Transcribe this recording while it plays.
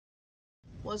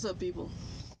What's up, people?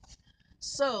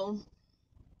 So,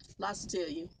 lots to tell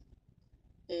you,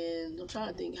 and I'm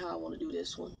trying to think how I want to do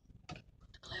this one. Put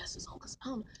the glasses on, cause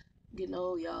I'm getting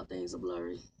old, y'all. Things are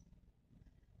blurry.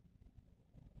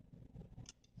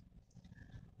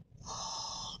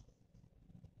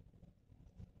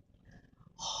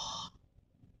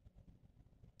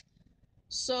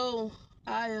 So,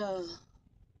 I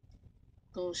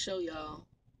gonna show y'all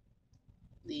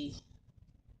the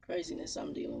craziness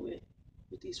I'm dealing with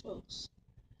these folks,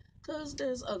 cause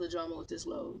there's other drama with this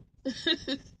load.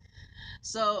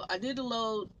 So I did the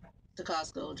load to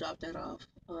Costco, dropped that off.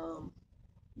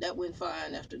 That went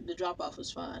fine. After the drop off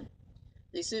was fine.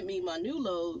 They sent me my new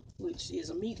load, which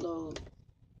is a meat load.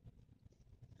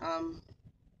 I'm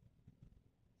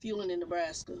fueling in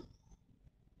Nebraska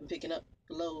and picking up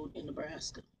the load in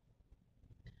Nebraska.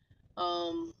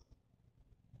 Um,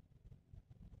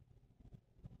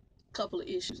 Couple of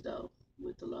issues though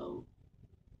with the load.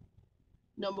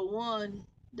 Number one,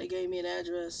 they gave me an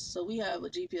address. So we have a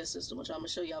GPS system, which I'm gonna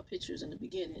show y'all pictures in the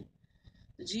beginning.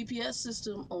 The GPS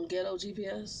system on Ghetto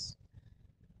GPS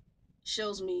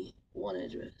shows me one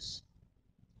address.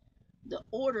 The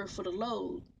order for the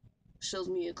load shows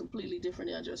me a completely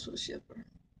different address for the shipper.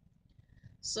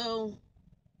 So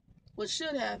what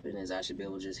should happen is I should be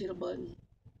able to just hit a button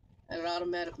and it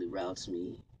automatically routes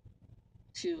me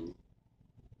to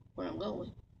where I'm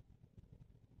going.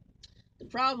 The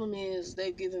problem is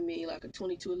they've given me like a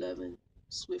 2211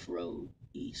 Swift Road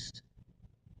East.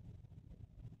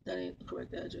 That ain't the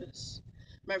correct address.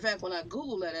 Matter of fact, when I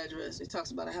Google that address, it talks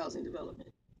about a housing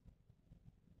development.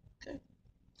 Okay.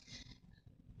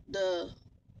 The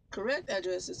correct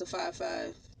address is the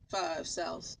 555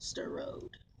 South Stir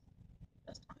Road.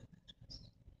 That's the correct address.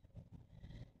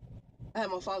 I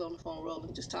had my father on the phone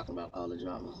rolling, just talking about all the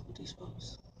drama with these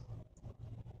folks.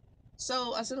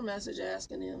 So I sent a message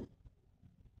asking them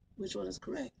which one is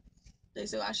correct. They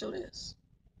said, I show this.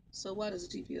 So why does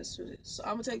the GPS show this? So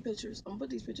I'm gonna take pictures. I'm gonna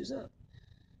put these pictures up.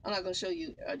 I'm not gonna show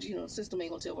you. The system ain't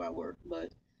gonna tell where I work,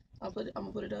 but I'm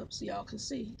gonna put it up so y'all can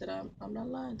see that I'm not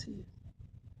lying to you.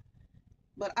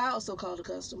 But I also called the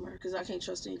customer because I can't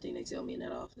trust anything they tell me in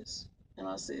that office. And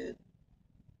I said,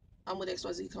 I'm with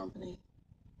XYZ company.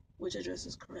 Which address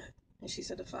is correct? And she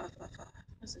said the 555.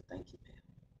 I said, thank you, ma'am.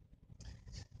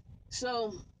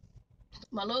 So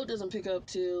my load doesn't pick up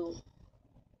till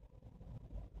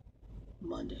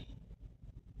Monday.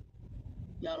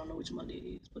 Y'all don't know which Monday it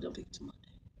is, but they'll pick it to Monday.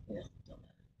 Yeah, don't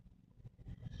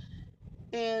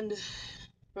matter. And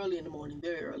early in the morning,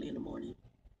 very early in the morning.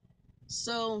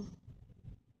 So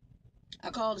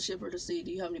I called the shipper to see,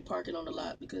 do you have any parking on the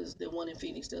lot? Because the one in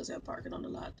Phoenix does have parking on the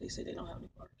lot. They say they don't have any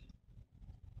parking.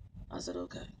 I said,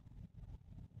 okay.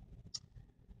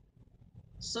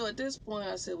 So at this point,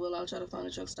 I said, well, I'll try to find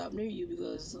a truck stop near you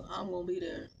because I'm going to be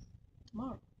there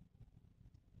tomorrow.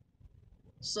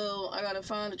 So I got to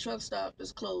find a truck stop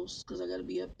that's close because I got to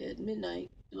be up at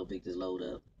midnight to go pick this load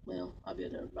up. Well, I'll be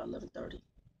there about 11:30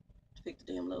 to pick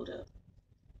the damn load up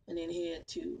and then head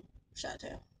to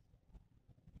Chi-Town.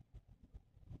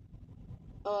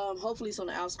 Hopefully it's on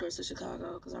the outskirts of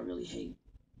Chicago because I really hate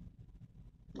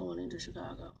going into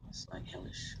Chicago. It's like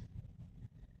hellish.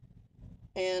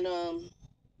 And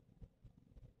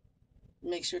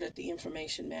make sure that the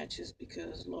information matches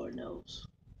because Lord knows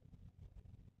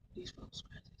these folks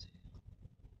crazy.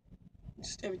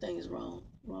 Just everything is wrong,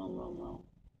 wrong, wrong, wrong.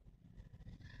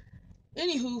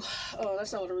 Anywho,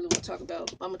 that's not what I really want to talk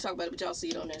about. I'm gonna talk about it, but y'all see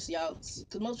it on there, so y'all,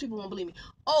 because most people won't believe me.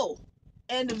 Oh,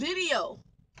 and the video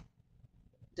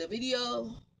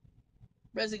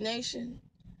resignation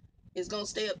is gonna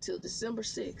stay up till December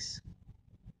 6th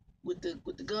with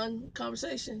the gun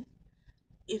conversation.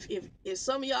 If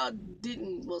some of y'all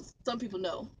didn't, well, some people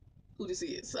know who this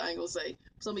is. So I ain't gonna say.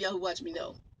 Some of y'all who watch me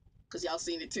know, cause y'all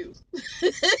seen it too.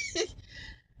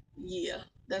 Yeah,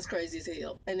 that's crazy as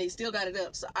hell, and they still got it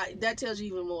up. So that tells you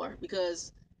even more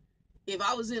because if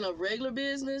I was in a regular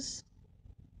business,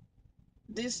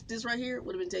 this right here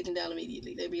would have been taken down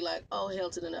immediately. They'd be like, oh, hell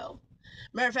to the no.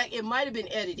 Matter of fact, it might have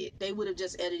been edited. They would have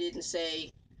just edited and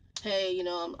say, hey,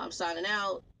 I'm signing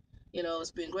out.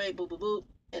 It's been great, boop, boop, boop.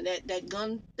 And that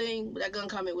gun thing, that gun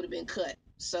comment would have been cut.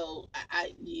 So,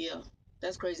 yeah,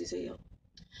 that's crazy as hell.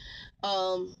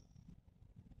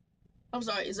 I'm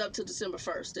sorry, it's up to December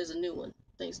 1st. There's a new one.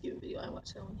 Thanksgiving video. I ain't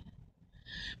watched that one yet.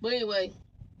 But anyway,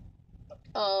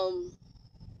 um,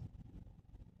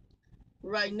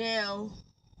 right now,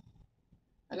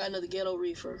 I got another ghetto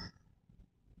reefer.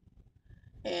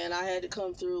 And I had to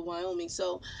come through Wyoming.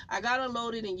 So I got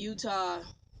unloaded in Utah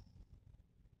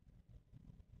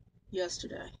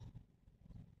yesterday.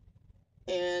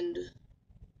 And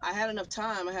I had enough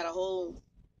time. I had a whole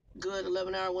good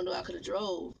 11-hour window I could have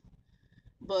drove.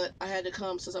 But I had to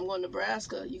come, since I'm going to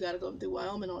Nebraska, you got to go through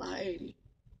Wyoming on I-80.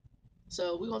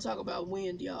 So we're going to talk about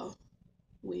wind, y'all.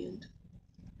 Wind.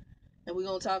 And we're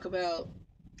going to talk about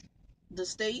the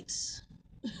states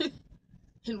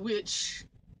in which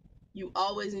you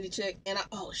always need to check. And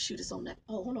oh, shoot, it's on that.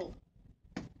 Oh, hold on.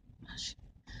 Gosh.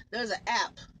 There's an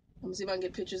app. Let me see if I can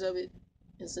get pictures of it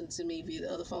and send it to me via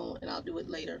the other phone, and I'll do it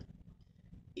later.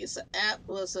 It's an app.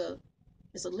 Well, it's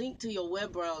a link to your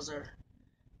web browser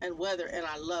and weather, and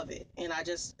I love it. And I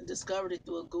just discovered it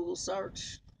through a Google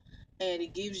search, and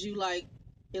it gives you like,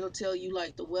 it'll tell you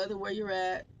like the weather where you're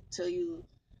at, tell you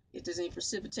if there's any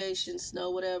precipitation,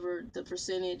 snow, whatever, the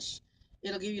percentage.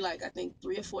 It'll give you like, I think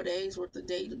 3 or 4 days worth of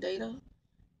data,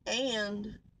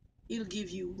 and it'll give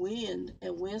you wind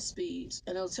and wind speeds,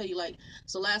 and it'll tell you like,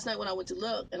 so last night when I went to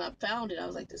look and I found it, I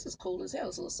was like, this is cool as hell.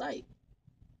 It's a little site,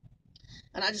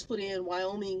 and I just put in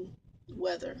Wyoming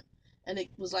weather, and it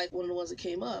was like one of the ones that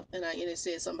came up, and it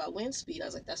said something about wind speed. I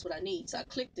was like, that's what I need. So I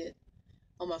clicked it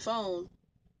on my phone,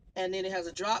 and then it has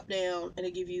a drop down, and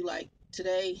it gives you like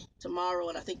today, tomorrow,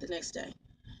 and I think the next day,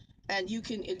 and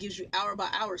it gives you hour by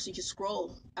hour, so you can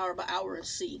scroll hour by hour and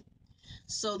see.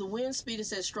 So the wind speed, it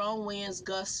says strong winds,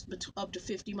 gusts up to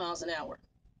 50 miles an hour.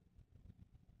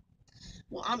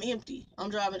 Well, I'm empty. I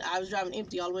was driving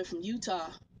empty all the way from Utah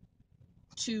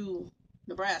to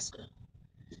Nebraska.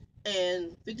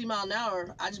 And 50 mile an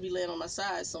hour, I just be laying on my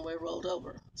side somewhere rolled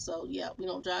over. So yeah, we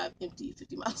don't drive empty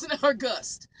 50 miles an hour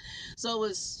gust. So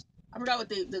I forgot what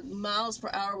the miles per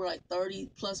hour were, like 30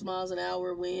 plus miles an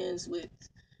hour winds with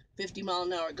 50 mile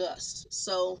an hour gusts.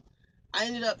 So I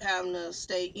ended up having to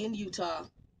stay in Utah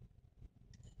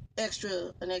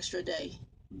an extra day,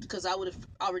 because I would have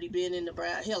already been in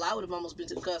Nebraska. Hell, I would have almost been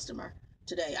to the customer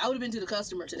today. I would have been to the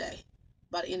customer today.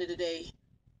 By the end of the day,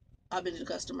 I've been to the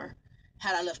customer.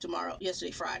 Had I left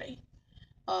yesterday, Friday.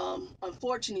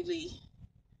 Unfortunately,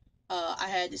 I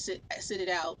had to sit it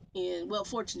out. Well,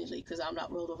 fortunately, because I'm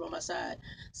not rolled over on my side,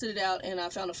 sit it out, and I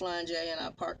found a Flying J, and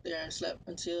I parked there and slept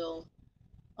until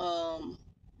I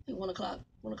think 1 o'clock.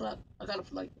 1 o'clock. I got up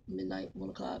like midnight, 1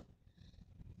 o'clock.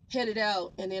 Headed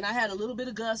out, and then I had a little bit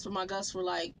of gusts, but my gusts were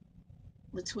like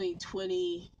between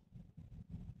 20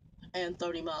 and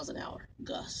 30 miles an hour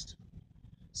gust.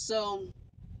 So,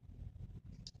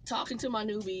 talking to my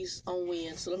newbies on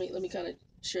wind. So let me kind of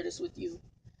share this with you,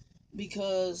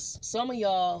 because some of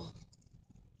y'all,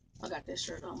 I got that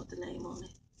shirt on with the name on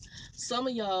it. Some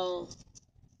of y'all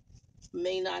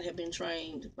may not have been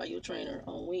trained by your trainer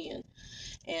on wind.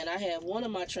 And I had one of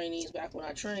my trainees back when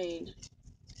I trained.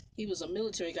 He was a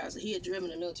military guy, so he had driven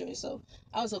the military. So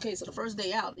I was okay. So the first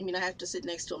day out, I have to sit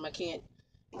next to him. I can't.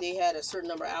 They had a certain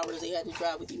number of hours they had to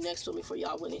drive with you next to him before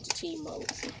y'all went into team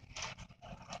mode.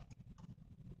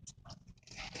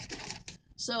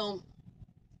 So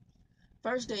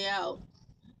first day out,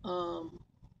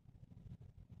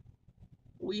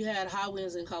 we had high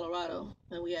winds in Colorado,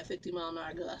 and we had 50 mile an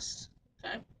hour gusts.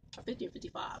 Okay, 50 and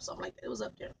 55, something like that. It was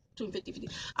up there between 50 and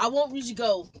 50. I won't usually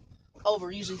go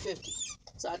over usually 50.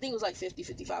 So I think it was like 50,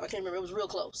 55. I can't remember. It was real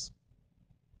close.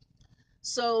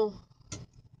 So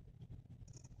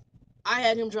I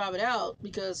had him drive it out,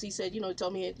 because he said, he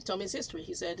told me his history.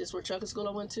 He said, this is where trucking school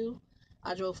I went to.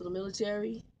 I drove for the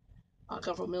military. I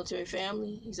come from a military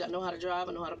family. He said, I know how to drive.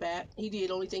 I know how to back. He did.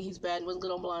 The only thing he's bad and wasn't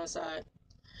good on blind side.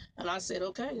 And I said,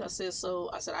 okay. I said,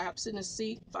 I have to sit in the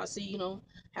seat. If I see,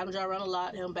 have him drive around a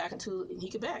lot, have him back and he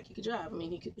could back. He could drive.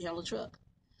 He could handle a truck.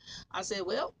 I said,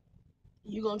 well,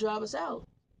 you're going to drive us out.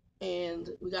 And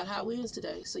we got high winds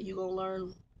today. So you're going to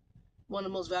learn one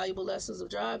of the most valuable lessons of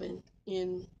driving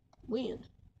in wind.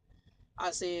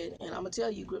 I said, and I'm going to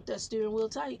tell you, grip that steering wheel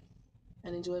tight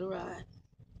and enjoy the ride.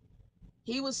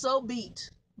 He was so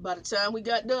beat. By the time we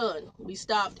got done, we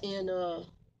stopped in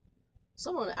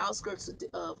somewhere on the outskirts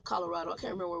of Colorado. I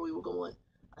can't remember where we were going.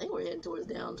 I think we were heading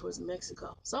towards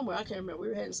Mexico. Somewhere, I can't remember. We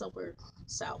were heading somewhere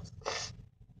south.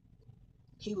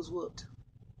 He was whooped.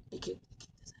 He kicked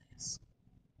his ass.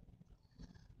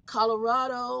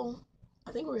 Colorado,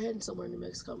 I think we were heading somewhere in New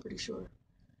Mexico, I'm pretty sure.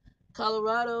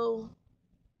 Colorado,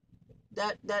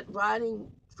 that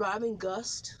driving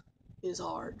gust is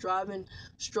hard. Driving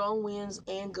strong winds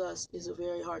and gusts is a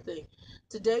very hard thing.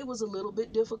 Today was a little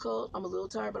bit difficult. I'm a little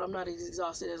tired, but I'm not as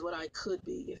exhausted as what I could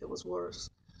be if it was worse.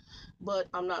 But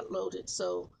I'm not loaded.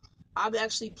 So I've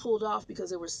actually pulled off because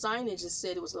there was signage that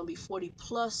said it was going to be 40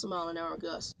 plus mile an hour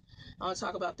gusts. I want to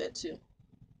talk about that too.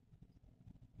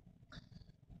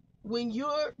 When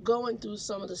you're going through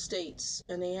some of the states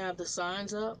and they have the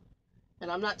signs up,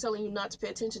 and I'm not telling you not to pay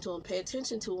attention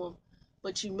to them,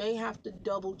 but you may have to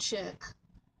double check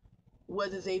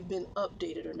whether they've been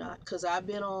updated or not. Because I've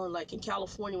been on, like in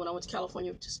California, when I went to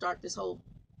California to start this whole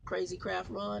crazy craft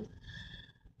run,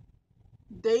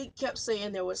 they kept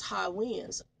saying there was high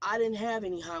winds. I didn't have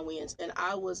any high winds, and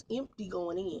I was empty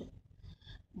going in.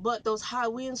 But those high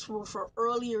winds were for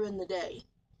earlier in the day.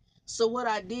 So what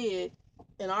I did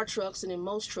in our trucks and in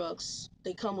most trucks,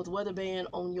 they come with weather band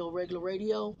on your regular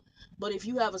radio. But if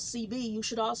you have a CB, you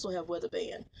should also have weather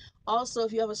band. Also,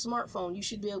 if you have a smartphone, you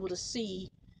should be able to see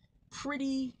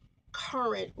pretty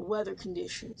current weather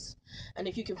conditions. And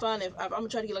if you can find it, I'm gonna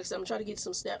try to get, like I said, I'm trying to get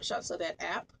some snapshots of that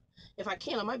app. If I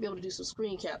can, I might be able to do some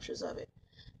screen captures of it.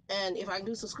 And if I can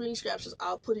do some screen captures,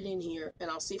 I'll put it in here and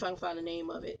I'll see if I can find the name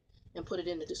of it and put it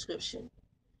in the description.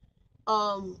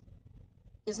 Um,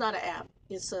 it's not an app.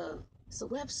 It's a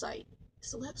website.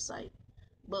 It's a website.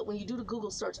 But when you do the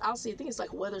Google search, I'll see. I think it's like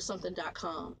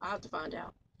weathersomething.com. I have to find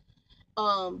out.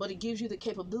 But it gives you the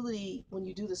capability when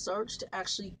you do the search to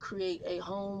actually create a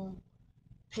home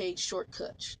page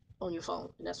shortcut on your phone,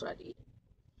 and that's what I did.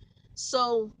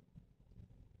 So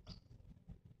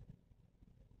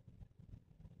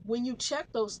when you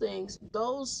check those things,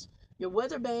 those your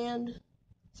weather band,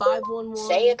 511.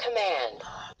 Say a command.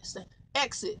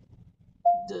 Exit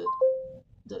the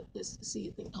see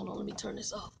it think. Hold on, let me turn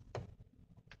this off.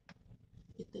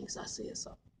 It thinks I said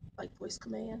something like voice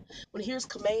command. When it hears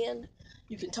command,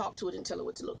 you can talk to it and tell it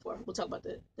what to look for. We'll talk about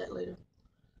that later.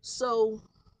 So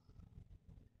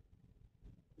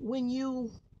when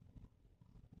you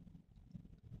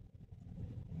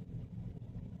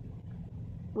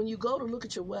go to look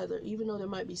at your weather, even though there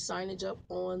might be signage up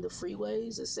on the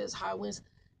freeways that says high winds,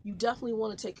 you definitely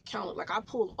want to take account of. Like I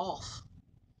pulled off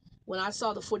when I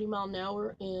saw the 40 mile an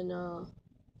hour in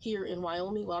here in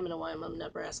Wyoming. Well, I'm in Wyoming, I'm in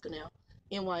Nebraska now.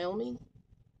 In Wyoming,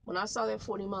 when I saw that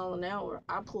 40 mile an hour,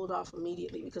 I pulled off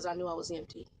immediately because I knew I was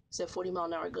empty. It said 40 mile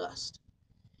an hour gust,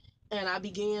 and I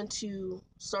began to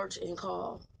search and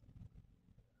call.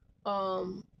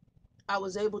 I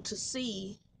was able to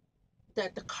see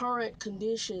that the current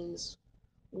conditions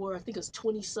were, I think it's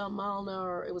 20 some mile an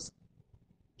hour. It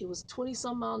was 20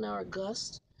 some mile an hour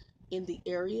gust in the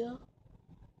area,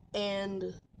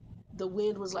 and the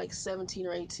wind was like 17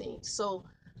 or 18. So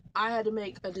I had to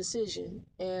make a decision,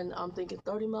 and I'm thinking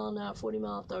 30 mile an hour, 40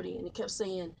 mile, 30, and it kept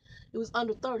saying it was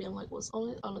under 30. I'm like, well, it's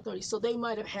only under 30. So they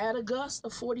might have had a gust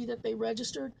of 40 that they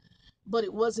registered, but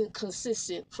it wasn't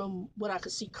consistent from what I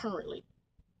could see currently.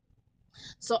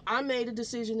 So I made a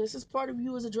decision. This is part of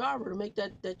you as a driver to make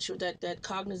that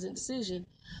cognizant decision.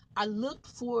 I looked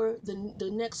for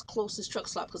the next closest truck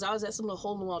stop because I was at some little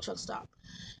hole in the wall truck stop,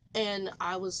 and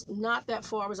I was not that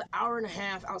far. I was an hour and a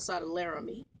half outside of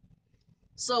Laramie.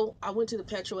 So I went to the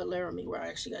Petro at Laramie where I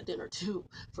actually got dinner too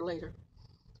for later.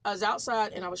 I was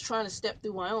outside and I was trying to step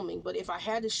through Wyoming, but if I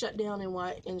had to shut down in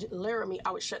Laramie,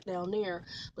 I would shut down there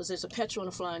because there's a Petro and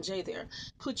a Flying J there.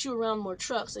 Put you around more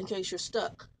trucks in case you're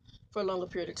stuck for a longer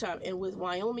period of time. And with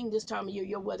Wyoming this time of year,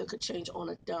 your weather could change on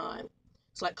a dime.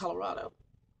 It's like Colorado.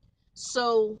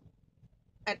 So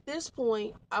at this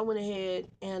point, I went ahead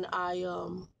and I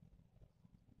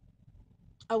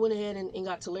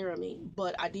got to Laramie,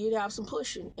 but I did have some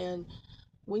pushing. And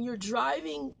when you're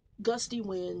driving gusty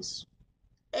winds,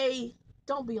 A,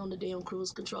 don't be on the damn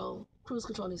cruise control. Cruise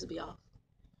control needs to be off.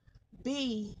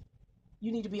 B,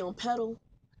 you need to be on pedal.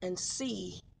 And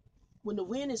C, when the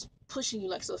wind is pushing you,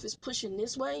 like so if it's pushing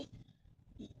this way,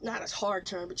 not a hard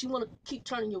turn, but you want to keep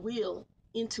turning your wheel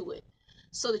into it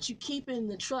so that you keeping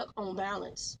the truck on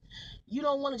balance. You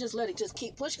don't want to just let it just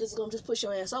keep pushing because it's going to just push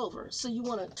your ass over. So you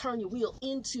want to turn your wheel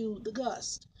into the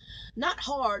gust. Not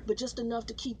hard, but just enough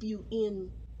to keep you in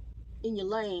your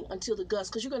lane until the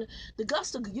gust, because the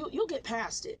gust, you'll get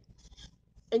past it,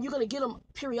 and you're gonna get them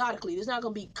periodically. There's not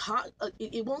gonna be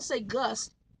it won't say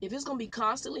gust. If it's gonna be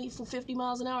constantly for 50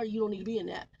 miles an hour, you don't need to be in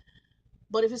that.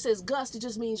 But if it says gust, it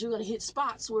just means you're gonna hit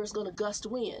spots where it's gonna gust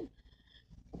wind.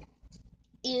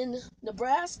 In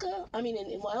Nebraska, I mean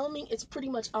in Wyoming, it's pretty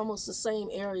much almost the same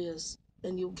areas,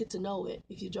 and you'll get to know it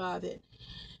if you drive it.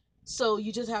 So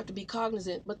you just have to be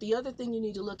cognizant. But the other thing you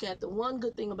need to look at, the one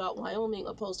good thing about Wyoming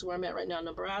opposed to where I'm at right now,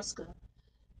 Nebraska,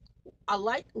 I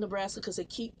like Nebraska because they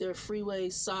keep their freeway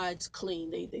sides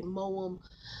clean. They mow them.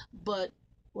 But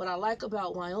what I like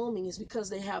about Wyoming is because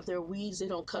they have their weeds, they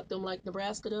don't cut them like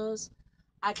Nebraska does.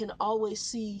 I can always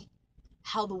see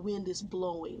how the wind is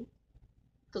blowing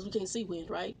because we can't see wind,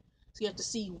 right? So you have to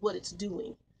see what it's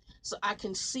doing. So I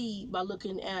can see by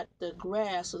looking at the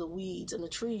grass or the weeds and the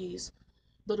trees,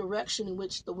 the direction in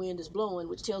which the wind is blowing,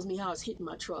 which tells me how it's hitting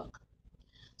my truck.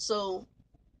 So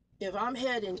if I'm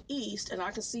heading east and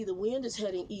I can see the wind is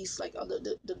heading east, like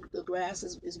the grass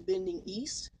is bending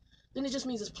east, then it just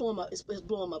means it's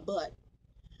blowing my butt.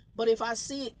 But if I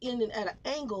see it in and at an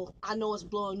angle, I know it's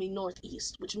blowing me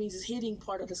northeast, which means it's hitting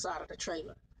part of the side of the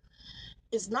trailer.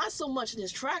 It's not so much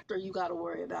this tractor you got to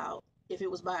worry about. If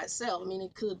it was by itself, I mean,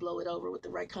 it could blow it over with the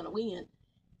right kind of wind.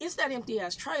 It's that empty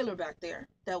ass trailer back there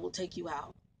that will take you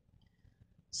out.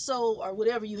 So, or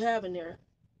whatever you have in there.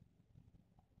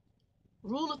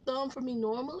 Rule of thumb for me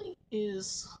normally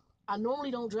is I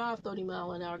normally don't drive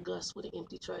 30-mile-an-hour gusts with an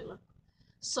empty trailer.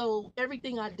 So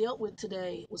everything I dealt with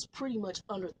today was pretty much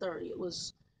under 30. It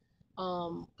was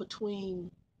between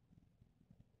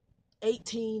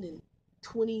 18 and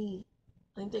 20.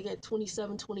 I think they got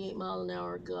 27,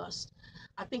 28-mile-an-hour gust.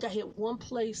 I think I hit one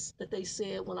place that they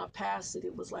said when I passed it,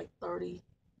 it was like 30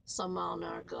 some mile an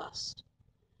hour gust.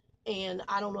 And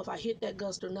I don't know if I hit that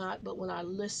gust or not, but when I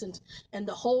listened, and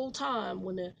the whole time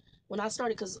when I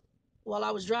started, because while I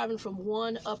was driving from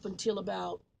 1 up until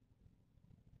about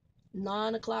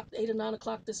 9 o'clock, 8 or 9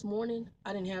 o'clock this morning,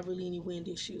 I didn't have really any wind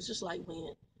issues, just light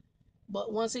wind.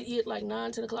 But once it hit like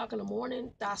 9, 10 o'clock in the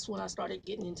morning, that's when I started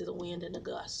getting into the wind and the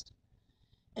gust.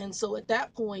 And so at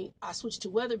that point, I switched to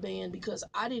weather band because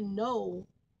I didn't know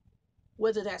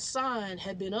whether that sign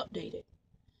had been updated.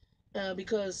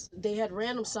 Because they had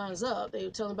random signs up. They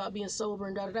were telling about being sober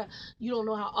and da da da. You don't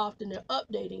know how often they're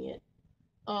updating it.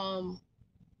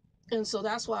 And so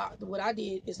that's why what I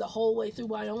did is the whole way through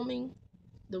Wyoming,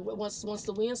 once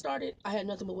the wind started, I had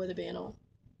nothing but weather band on,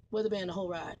 weather band the whole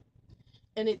ride,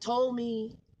 and it told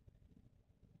me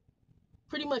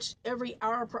pretty much every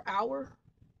hour per hour,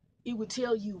 it would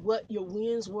tell you what your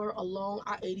winds were along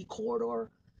I-80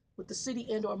 corridor with the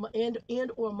city and or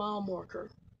mile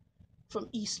marker from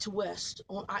east to west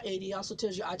on I-80. It also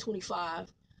tells you I-25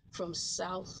 from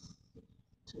south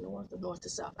to north or north to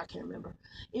south. I can't remember.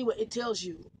 Anyway, it tells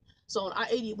you. So on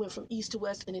I-80, it went from east to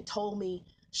west, and it told me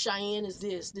Cheyenne is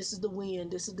this. This is the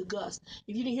wind. This is the gust.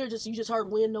 If you didn't hear you just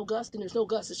heard wind, no gust, and there's no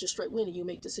gust. It's just straight wind, and you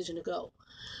make a decision to go.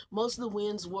 Most of the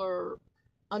winds were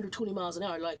under 20 miles an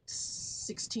hour, like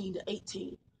 16 to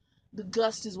 18. The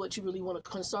gust is what you really want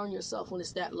to concern yourself when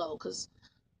it's that low, because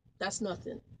that's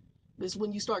nothing. It's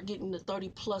when you start getting the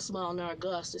 30 plus mile an hour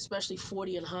gust, especially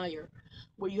 40 and higher,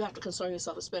 where you have to concern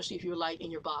yourself, especially if you're light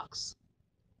in your box.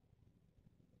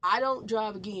 I don't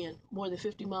drive again more than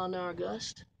 50 mile an hour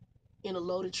gust in a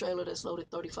loaded trailer that's loaded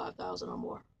 35,000 or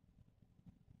more.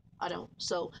 I don't.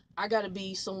 So I got to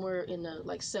be somewhere in the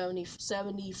like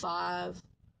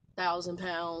 75,000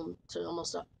 pound to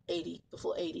almost 80, the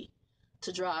full 80,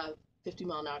 to drive 50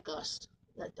 mile an hour gust.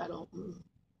 I don't.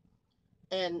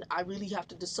 And I really have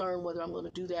to discern whether I'm going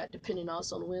to do that depending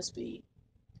also on the wind speed.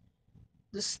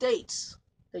 The states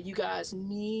that you guys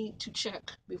need to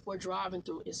check before driving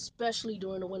through, especially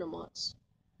during the winter months,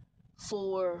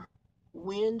 for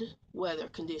wind weather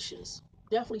conditions.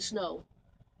 Definitely snow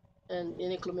and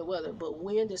inclement weather, but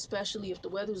wind, especially if the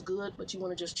weather's good, but you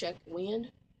want to just check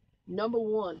wind. Number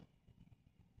one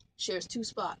shares 2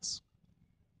 spots,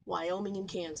 Wyoming and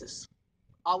Kansas.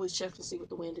 Always check to see what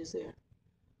the wind is there.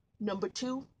 Number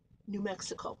 2, New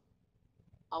Mexico.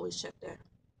 Always check there.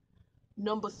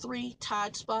 Number 3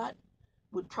 tied spot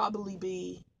would probably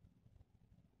be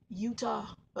Utah,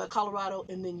 Colorado,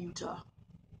 and then Utah.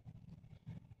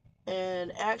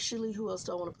 And actually, who else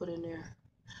do I want to put in there?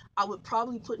 I would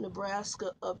probably put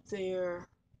Nebraska up there.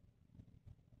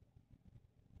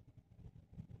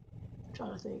 I'm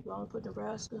trying to think. Do I want to put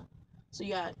Nebraska? So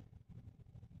you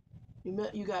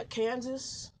got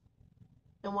Kansas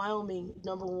and Wyoming,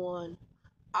 number 1.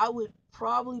 I would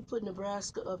probably put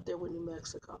Nebraska up there with New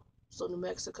Mexico. So New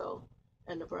Mexico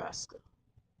and Nebraska.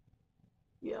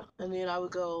 Yeah, and then I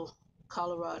would go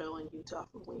Colorado and Utah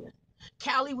for wind.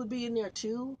 Cali would be in there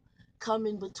too.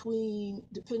 Coming between,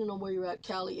 depending on where you're at,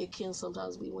 Cali, it can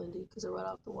sometimes be windy because they're right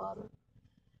off the water.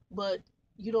 But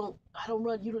I don't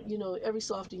run, every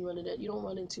so often you run into that. You don't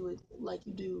run into it like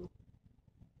you do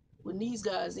with these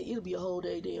guys. It'll be a whole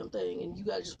day damn thing, and you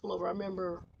got to just pull over. I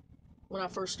remember when I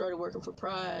first started working for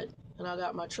Pride, and I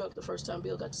got my truck the first time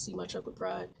Bill got to see my truck with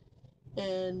Pride,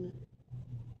 and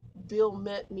Bill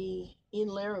met me in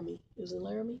Laramie. It was in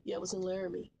Laramie? Yeah, it was in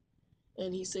Laramie.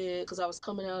 And he said, because I was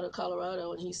coming out of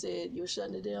Colorado, and he said, "You're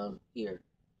shutting it down here."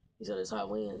 He said, "It's high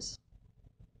winds."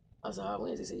 I said, "High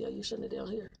winds?" He said, "Yeah, you're shutting it down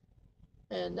here."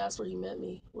 And that's where he met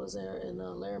me, was there in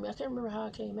Laramie. I can't remember how I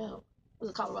came out. It was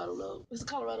a Colorado load. It was a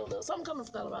Colorado load. Something coming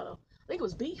from Colorado. I think it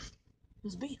was beef. It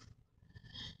was beef.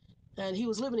 And he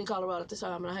was living in Colorado at the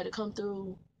time, and I had to come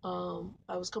through.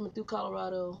 I was coming through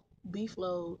Colorado, beef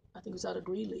load. I think it was out of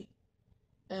Greeley.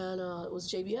 And it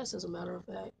was JBS, as a matter of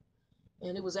fact.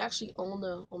 And it was actually on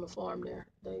the farm there.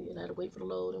 And I had to wait for the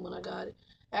load. And when I got it,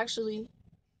 actually,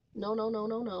 No, no, no,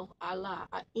 no, no. I lie.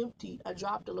 I emptied. I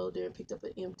dropped a load there and picked up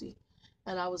an empty.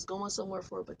 And I was going somewhere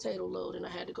for a potato load, and I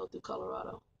had to go through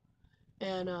Colorado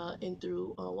and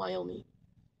through Wyoming.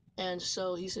 And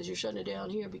so he says, you're shutting it down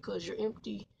here because you're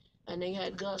empty. And they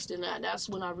had gust, and that's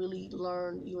when I really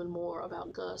learned even more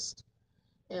about gust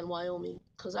and Wyoming.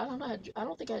 Because I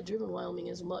don't think I had driven Wyoming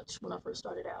as much when I first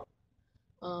started out.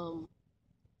 Um,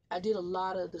 I did a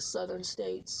lot of the southern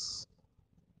states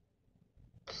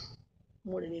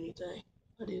more than anything.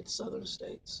 I did southern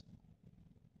states.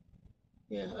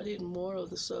 Yeah, I did more of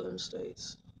the southern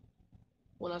states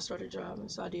when I started driving.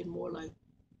 So I did more like,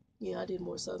 yeah, I did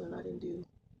more southern. I didn't do,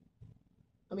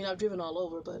 I mean, I've driven all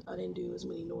over, but I didn't do as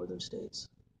many northern states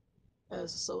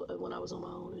as so when I was on my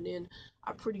own. And then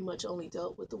I pretty much only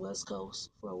dealt with the West Coast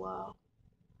for a while.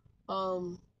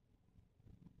 Um,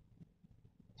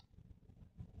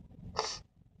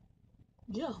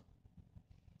 yeah.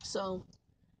 So,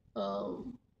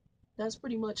 um, that's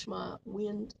pretty much my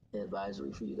wind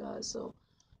advisory for you guys. So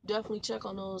definitely check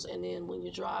on those. And then when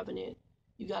you're driving it,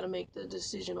 you got to make the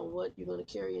decision on what you're going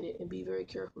to carry in it and be very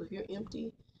careful. If you're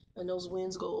empty and those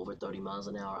winds go over 30 miles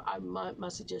an hour, my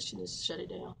suggestion is shut it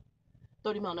down.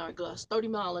 30-mile-an-hour gusts,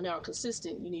 30-mile-an-hour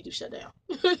consistent, you need to shut down.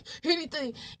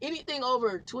 anything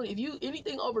over 20, if you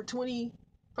anything over 20,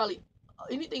 probably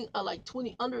anything like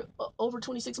 20 under over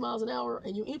 26 miles an hour,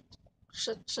 and you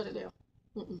shut it down.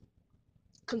 Mm-mm.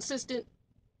 Consistent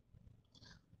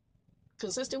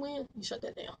consistent wind, you shut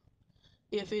that down.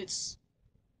 If it's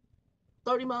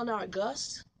 30-mile-an-hour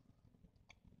gust,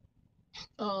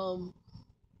 um,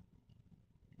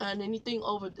 and anything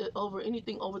over the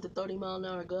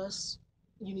 30-mile-an-hour gust,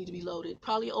 you need to be loaded.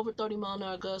 Probably over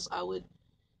 30-mile-an-hour gust, I would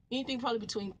anything probably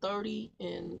between 30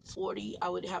 and 40, I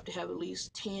would have to have at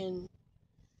least 10,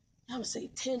 I would say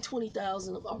 10,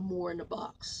 20,000 or more in the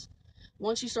box.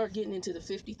 Once you start getting into the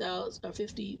 50,000 or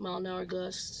 50-mile-an-hour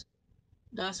gusts,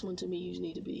 that's when to me you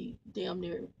need to be damn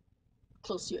near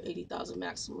close to your 80,000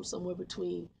 maximum, somewhere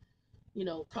between,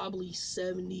 probably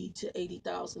 70 to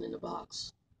 80,000 in the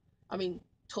box. I mean,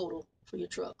 total for your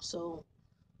truck. So,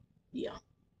 yeah,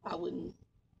 I wouldn't,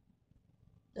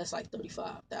 that's like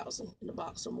 35,000 in the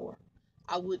box or more.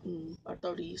 I wouldn't, or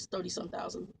 30 some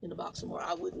thousand in the box or more.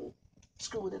 I wouldn't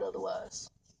screw with it otherwise.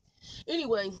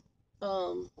 Anyway,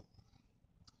 I'm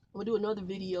gonna do another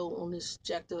video on this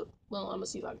jacked up. Well, I'm gonna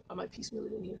see if I might piecemeal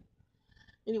it in here.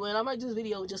 Anyway, and I might do this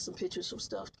video with just some pictures from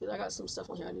stuff because I got some stuff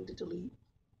on here I need to delete.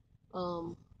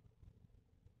 Um,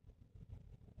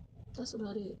 that's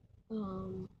about it. I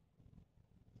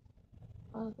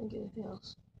don't think anything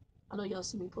else. I know y'all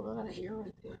see me pull. I got a hair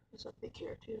right there. It's a thick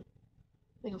hair too.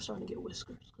 I think I'm starting to get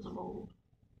whiskers because I'm old.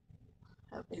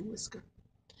 I have a whisker.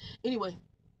 Anyway,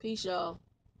 peace, y'all.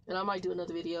 And I might do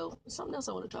another video. Something else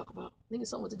I want to talk about. I think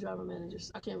it's something with the driver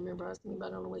managers. I can't remember. I was thinking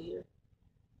about it on the way here.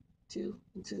 2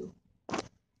 and 2.